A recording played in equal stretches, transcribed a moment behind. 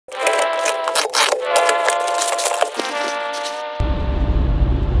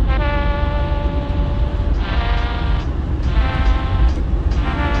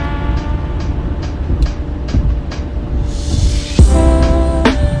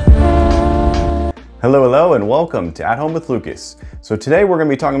Hello, and welcome to At Home with Lucas. So today we're going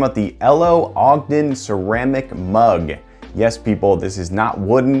to be talking about the Ello Ogden ceramic mug. Yes, people, this is not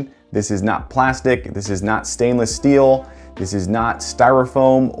wooden, this is not plastic, this is not stainless steel, this is not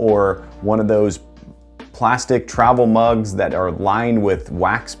styrofoam or one of those plastic travel mugs that are lined with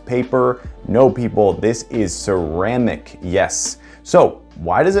wax paper. No, people, this is ceramic, yes. So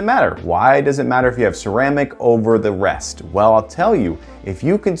why does it matter? Why does it matter if you have ceramic over the rest? Well, I'll tell you, if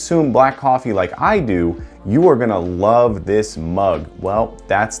you consume black coffee like I do, you are gonna love this mug. Well,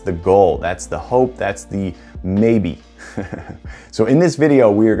 that's the goal, that's the hope, that's the maybe. So in this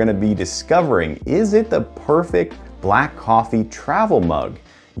video, we are gonna be discovering, is it the perfect black coffee travel mug?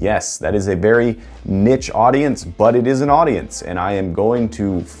 Yes, that is a very niche audience, but it is an audience, and I am going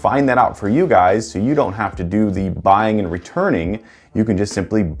to find that out for you guys so you don't have to do the buying and returning. You can just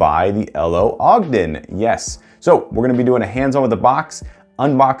simply buy the Ello Ogden. Yes. So we're gonna be doing a hands-on with the box,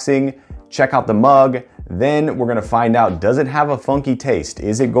 unboxing, check out the mug, then we're gonna find out, does it have a funky taste?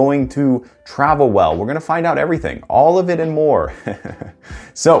 Is it going to travel well? We're gonna find out everything, all of it and more.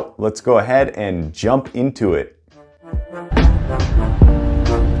 So let's go ahead and jump into it.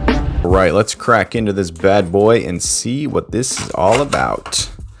 All right, let's crack into this bad boy and see what this is all about.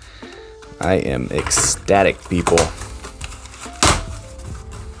 I am ecstatic, people.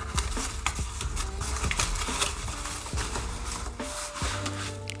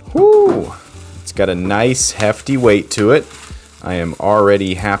 Whoo! It's got a nice hefty weight to it. I am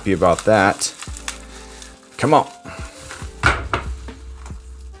already happy about that. Come on.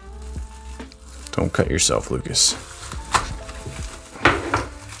 Don't cut yourself, Lucas.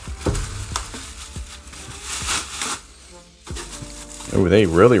 Oh, they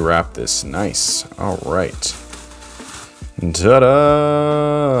really wrapped this nice. All right.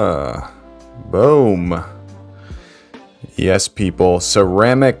 Ta-da! Boom. Yes, people,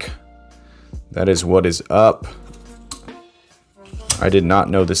 ceramic. That is what is up. I did not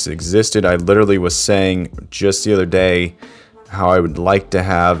know this existed. I literally was saying just the other day how I would like to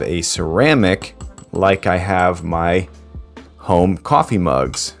have a ceramic like I have my home coffee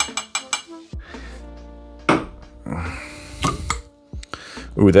mugs.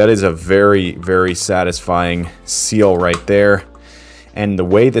 Ooh, that is a very, very satisfying seal right there. And the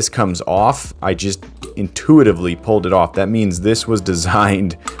way this comes off, I just intuitively pulled it off. That means this was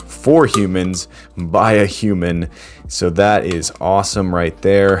designed for humans by a human. So that is awesome right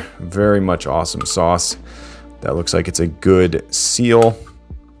there. Very much awesome sauce. That looks like it's a good seal.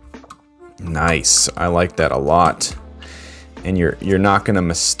 Nice. I like that a lot. And you're not gonna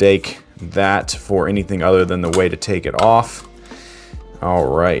mistake that for anything other than the way to take it off. All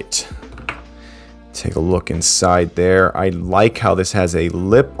right, take a look inside there. I like how this has a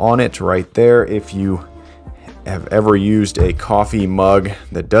lip on it right there. If you have ever used a coffee mug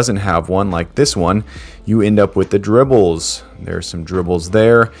that doesn't have one like this one, you end up with the dribbles. There's some dribbles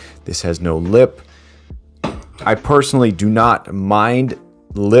there. This has no lip. I personally do not mind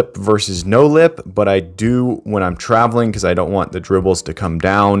lip versus no lip, but I do when I'm traveling because I don't want the dribbles to come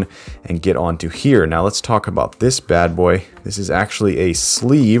down and get onto here. Now let's talk about this bad boy. This is actually a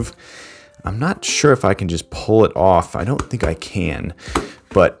sleeve. I'm not sure if I can just pull it off. I don't think I can,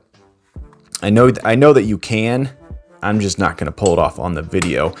 but I know that you can. I'm just not going to pull it off on the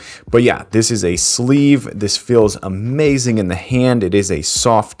video. But yeah, this is a sleeve. This feels amazing in the hand. It is a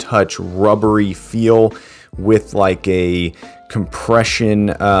soft touch, rubbery feel with like a compression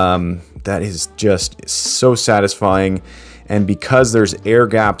that is just so satisfying. And because there's air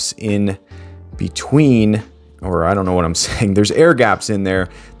gaps in between, or I don't know what I'm saying, there's air gaps in there,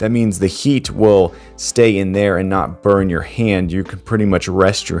 that means the heat will stay in there and not burn your hand. You can pretty much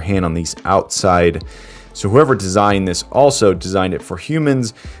rest your hand on these outside. So whoever designed this also designed it for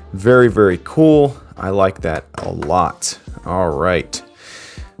humans. Very, very cool. I like that a lot. All right.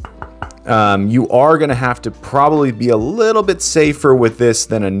 You are going to have to probably be a little bit safer with this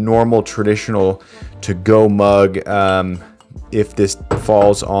than a normal traditional to-go mug. If this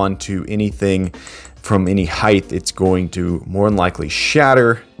falls onto anything from any height, it's going to more than likely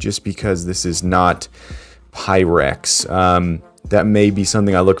shatter just because this is not Pyrex. That may be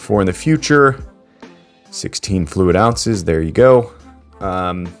something I look for in the future. 16 fluid ounces, there you go.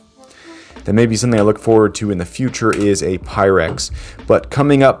 That may be something I look forward to in the future is a Pyrex. But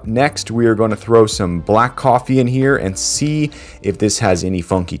coming up next, we are going to throw some black coffee in here and see if this has any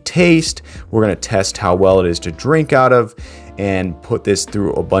funky taste. We're going to test how well it is to drink out of and put this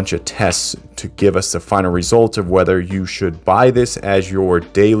through a bunch of tests to give us the final result of whether you should buy this as your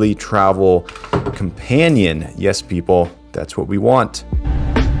daily travel companion. Yes, people, that's what we want.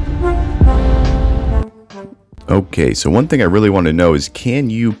 Okay, so one thing I really want to know is, can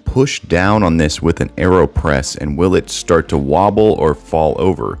you push down on this with an AeroPress and will it start to wobble or fall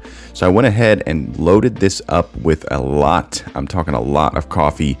over? So I went ahead and loaded this up with a lot, I'm talking a lot of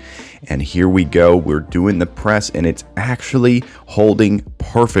coffee, and here we go. We're doing the press and it's actually holding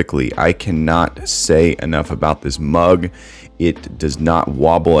perfectly. I cannot say enough about this mug. It does not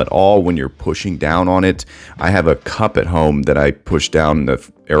wobble at all when you're pushing down on it. I have a cup at home that I push down the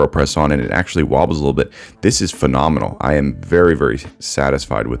AeroPress on and it actually wobbles a little bit. This is phenomenal. I am very, very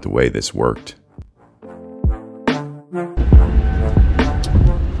satisfied with the way this worked.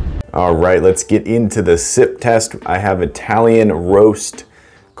 All right, let's get into the sip test. I have Italian roast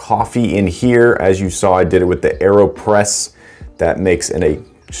coffee in here. As you saw, I did it with the AeroPress. That makes an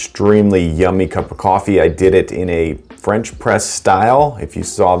extremely yummy cup of coffee. I did it in a French press style, if you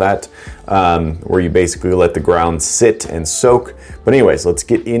saw that, where you basically let the ground sit and soak. But anyways, let's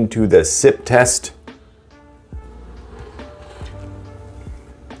get into the sip test.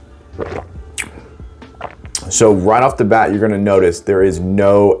 So right off the bat, you're gonna notice there is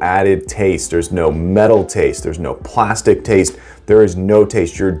no added taste. There's no metal taste. There's no plastic taste. There is no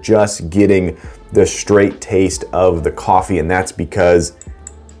taste. You're just getting the straight taste of the coffee, and that's because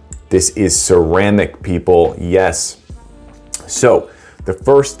this is ceramic, people. Yes. So the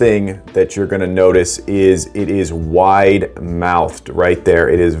first thing that you're gonna notice is it is wide-mouthed right there.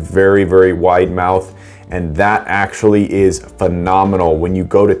 It is very, very wide-mouthed, and that actually is phenomenal. When you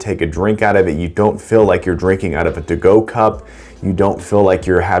go to take a drink out of it, you don't feel like you're drinking out of a to-go cup. You don't feel like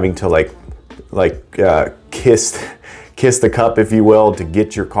you're having to kiss the cup, if you will, to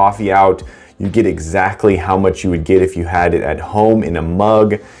get your coffee out. You get exactly how much you would get if you had it at home in a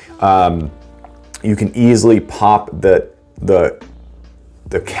mug. You can easily pop the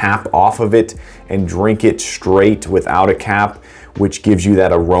cap off of it and drink it straight without a cap, which gives you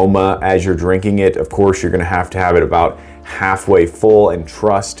that aroma as you're drinking it. Of course, you're gonna have to have it about halfway full and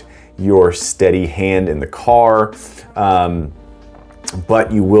trust your steady hand in the car.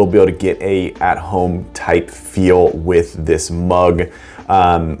 But you will be able to get a at-home type feel with this mug.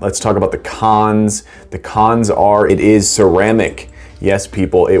 Let's talk about the cons. The cons are it is ceramic. Yes,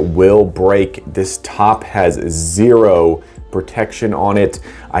 people, it will break. This top has zero protection on it.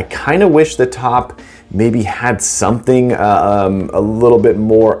 I kind of wish the top maybe had something a little bit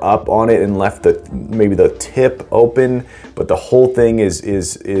more up on it and left maybe the tip open, but the whole thing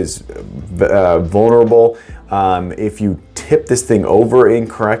is vulnerable. If you tip this thing over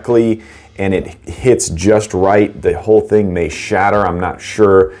incorrectly and it hits just right, the whole thing may shatter. I'm not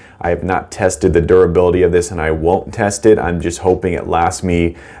sure. I have not tested the durability of this and I won't test it. I'm just hoping it lasts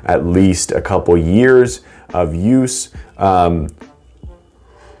me at least a couple years of use. But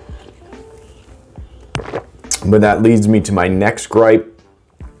that leads me to my next gripe.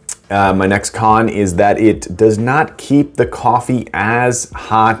 My next con is that it does not keep the coffee as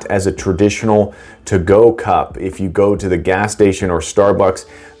hot as a traditional to-go cup. If you go to the gas station or Starbucks,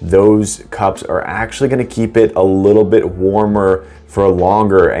 those cups are actually going to keep it a little bit warmer for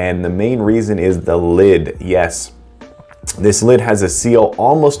longer, and the main reason is the lid. Yes, this lid has a seal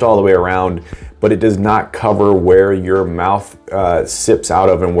almost all the way around, but it does not cover where your mouth sips out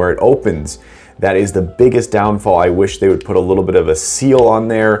of and where it opens. That is the biggest downfall. I wish they would put a little bit of a seal on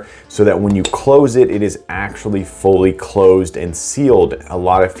there so that when you close it, it is actually fully closed and sealed. A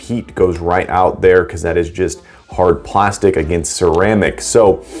lot of heat goes right out there because that is just hard plastic against ceramic.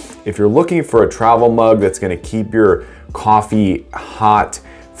 So if you're looking for a travel mug that's gonna keep your coffee hot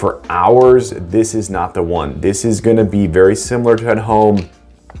for hours, this is not the one. This is gonna be very similar to at home,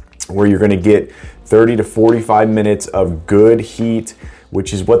 where you're gonna get 30 to 45 minutes of good heat,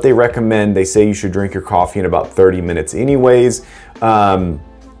 which is what they recommend. They say you should drink your coffee in about 30 minutes anyways.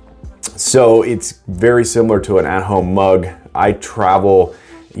 So it's very similar to an at-home mug. I travel,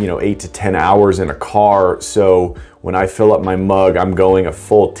 8 to 10 hours in a car. So when I fill up my mug, I'm going a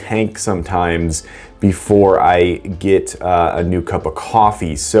full tank sometimes before I get a new cup of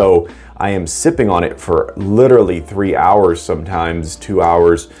coffee. So I am sipping on it for literally 3 hours, sometimes 2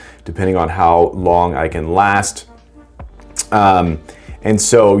 hours, depending on how long I can last. And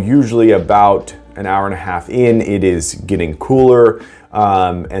so usually about an hour and a half in, it is getting cooler,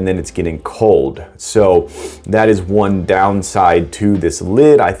 and then it's getting cold. So that is one downside to this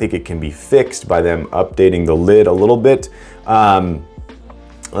lid. I think it can be fixed by them updating the lid a little bit.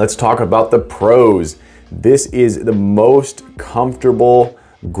 Let's talk about the pros. This is the most comfortable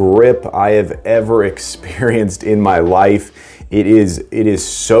grip I have ever experienced in my life. It is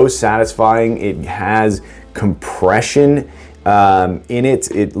so satisfying. It has compression in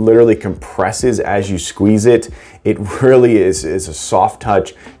it. It literally compresses as you squeeze it. It really is a soft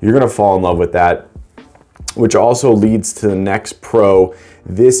touch. You're gonna fall in love with that. which also leads to the next pro.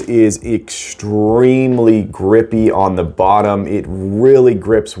 This is extremely grippy on the bottom. It really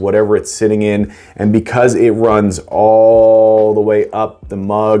grips whatever it's sitting in, and because it runs all the way up the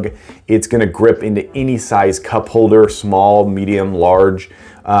mug, it's gonna grip into any size cup holder, small, medium, large,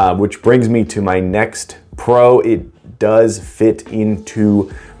 which brings me to my next pro. It does fit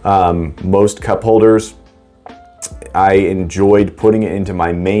into most cup holders. I enjoyed putting it into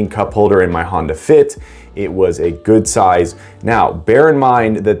my main cup holder in my Honda Fit. It was a good size. Now, bear in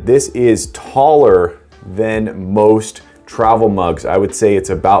mind that this is taller than most travel mugs. I would say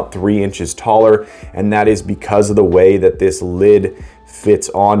it's about 3 inches taller, and that is because of the way that this lid fits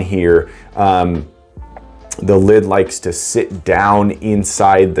on here. The lid likes to sit down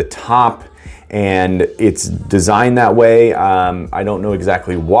inside the top, and it's designed that way. I don't know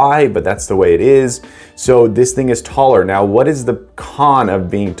exactly why, but that's the way it is. So this thing is taller. Now, what is the con of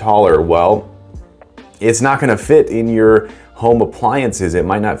being taller? Well, it's not gonna fit in your home appliances. It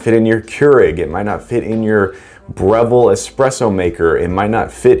might not fit in your Keurig. It might not fit in your Breville espresso maker. It might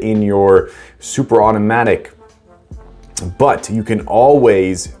not fit in your super automatic, but you can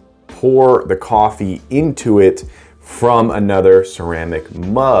always pour the coffee into it from another ceramic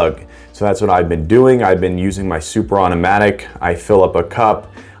mug. So that's what I've been doing. I've been using my super automatic. I fill up a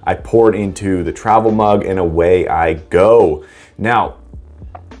cup, I pour it into the travel mug, and away I go. Now,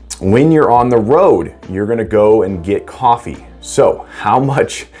 when you're on the road, you're gonna go and get coffee. So how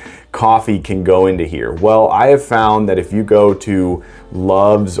much coffee can go into here? Well, I have found that if you go to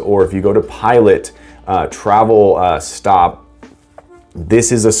Love's or if you go to Pilot travel stop,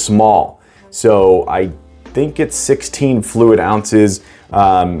 this is a small. So I think it's 16 fluid ounces.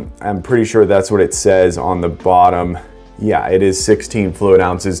 I'm pretty sure that's what it says on the bottom. Yeah, it is 16 fluid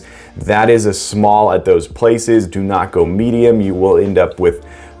ounces. That is a small at those places. Do not go medium. You will end up with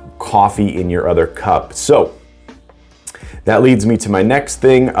coffee in your other cup. So that leads me to my next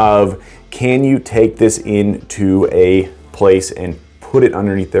thing of, can you take this into a place and put it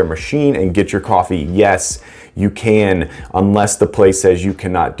underneath their machine and get your coffee? Yes, you can. Unless the place says you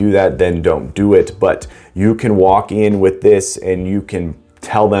cannot do that, then don't do it. But you can walk in with this and you can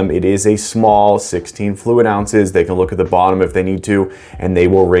tell them it is a small, 16 fluid ounces. They can look at the bottom if they need to, and they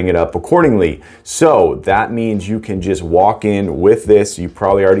will ring it up accordingly. So that means you can just walk in with this, you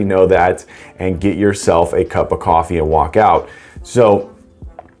probably already know that, and get yourself a cup of coffee and walk out. So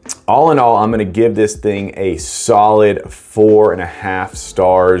all in all, I'm gonna give this thing a solid 4.5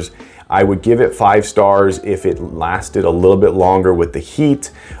 stars. I would give it 5 stars if it lasted a little bit longer with the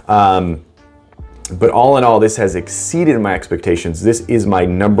heat. But all in all, this has exceeded my expectations. This is my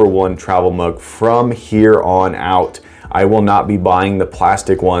 #1 travel mug from here on out. I will not be buying the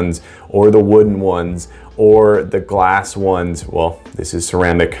plastic ones or the wooden ones or the glass ones. Well, this is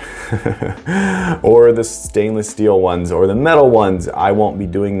ceramic. Or the stainless steel ones or the metal ones. I won't be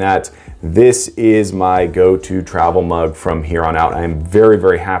doing that. This is my go-to travel mug from here on out. I am very,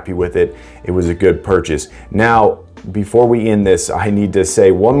 very happy with it. It was a good purchase. Now, before we end this, I need to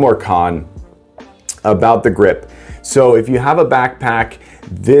say one more con about the grip. So if you have a backpack,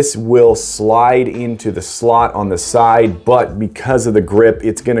 this will slide into the slot on the side, but because of the grip,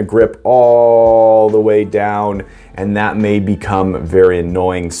 it's gonna grip all the way down, and that may become very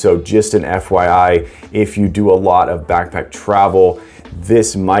annoying. So just an FYI, if you do a lot of backpack travel,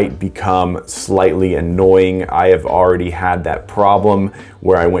 this might become slightly annoying. I have already had that problem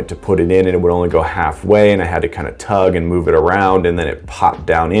where I went to put it in and it would only go halfway, and I had to kind of tug and move it around, and then it popped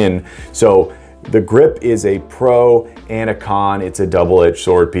down in. So the grip is a pro and a con. It's a double-edged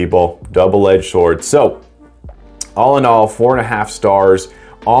sword, people. Double-edged sword. So all in all, 4.5 stars,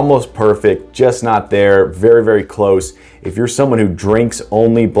 almost perfect, just not there, very, very close. If you're someone who drinks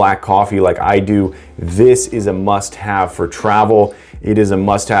only black coffee like I do, this is a must-have for travel. It is a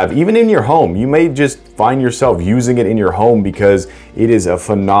must-have, even in your home. You may just find yourself using it in your home because it is a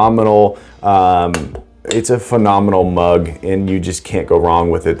phenomenal, it's a phenomenal mug, and you just can't go wrong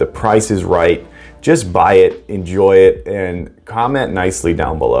with it. The price is right. Just buy it, enjoy it, and comment nicely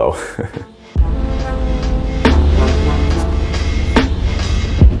down below.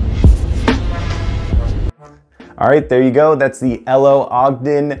 All right, there you go. That's the Ello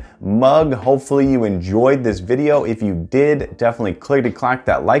Ogden mug. Hopefully you enjoyed this video. If you did, definitely click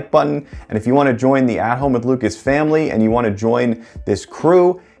that like button. And if you want to join the At Home with Lucas family and you want to join this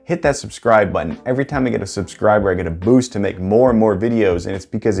crew, hit that subscribe button. Every time I get a subscriber, I get a boost to make more and more videos, and it's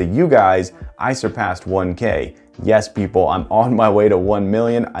because of you guys I surpassed 1K. Yes, people, I'm on my way to 1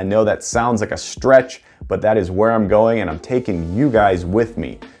 million. I know that sounds like a stretch, but that is where I'm going, and I'm taking you guys with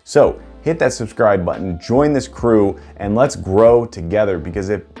me. So hit that subscribe button, join this crew, and let's grow together, because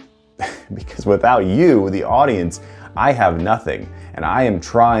if because without you, the audience, I have nothing. And I am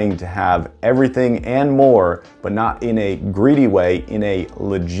trying to have everything and more, but not in a greedy way, in a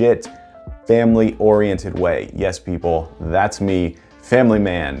legit family-oriented way. Yes, people, that's me, family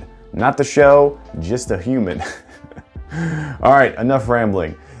man. Not the show, just a human. All right, enough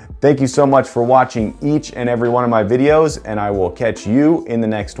rambling. Thank you so much for watching each and every one of my videos, and I will catch you in the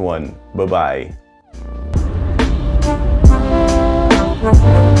next one. Bye-bye.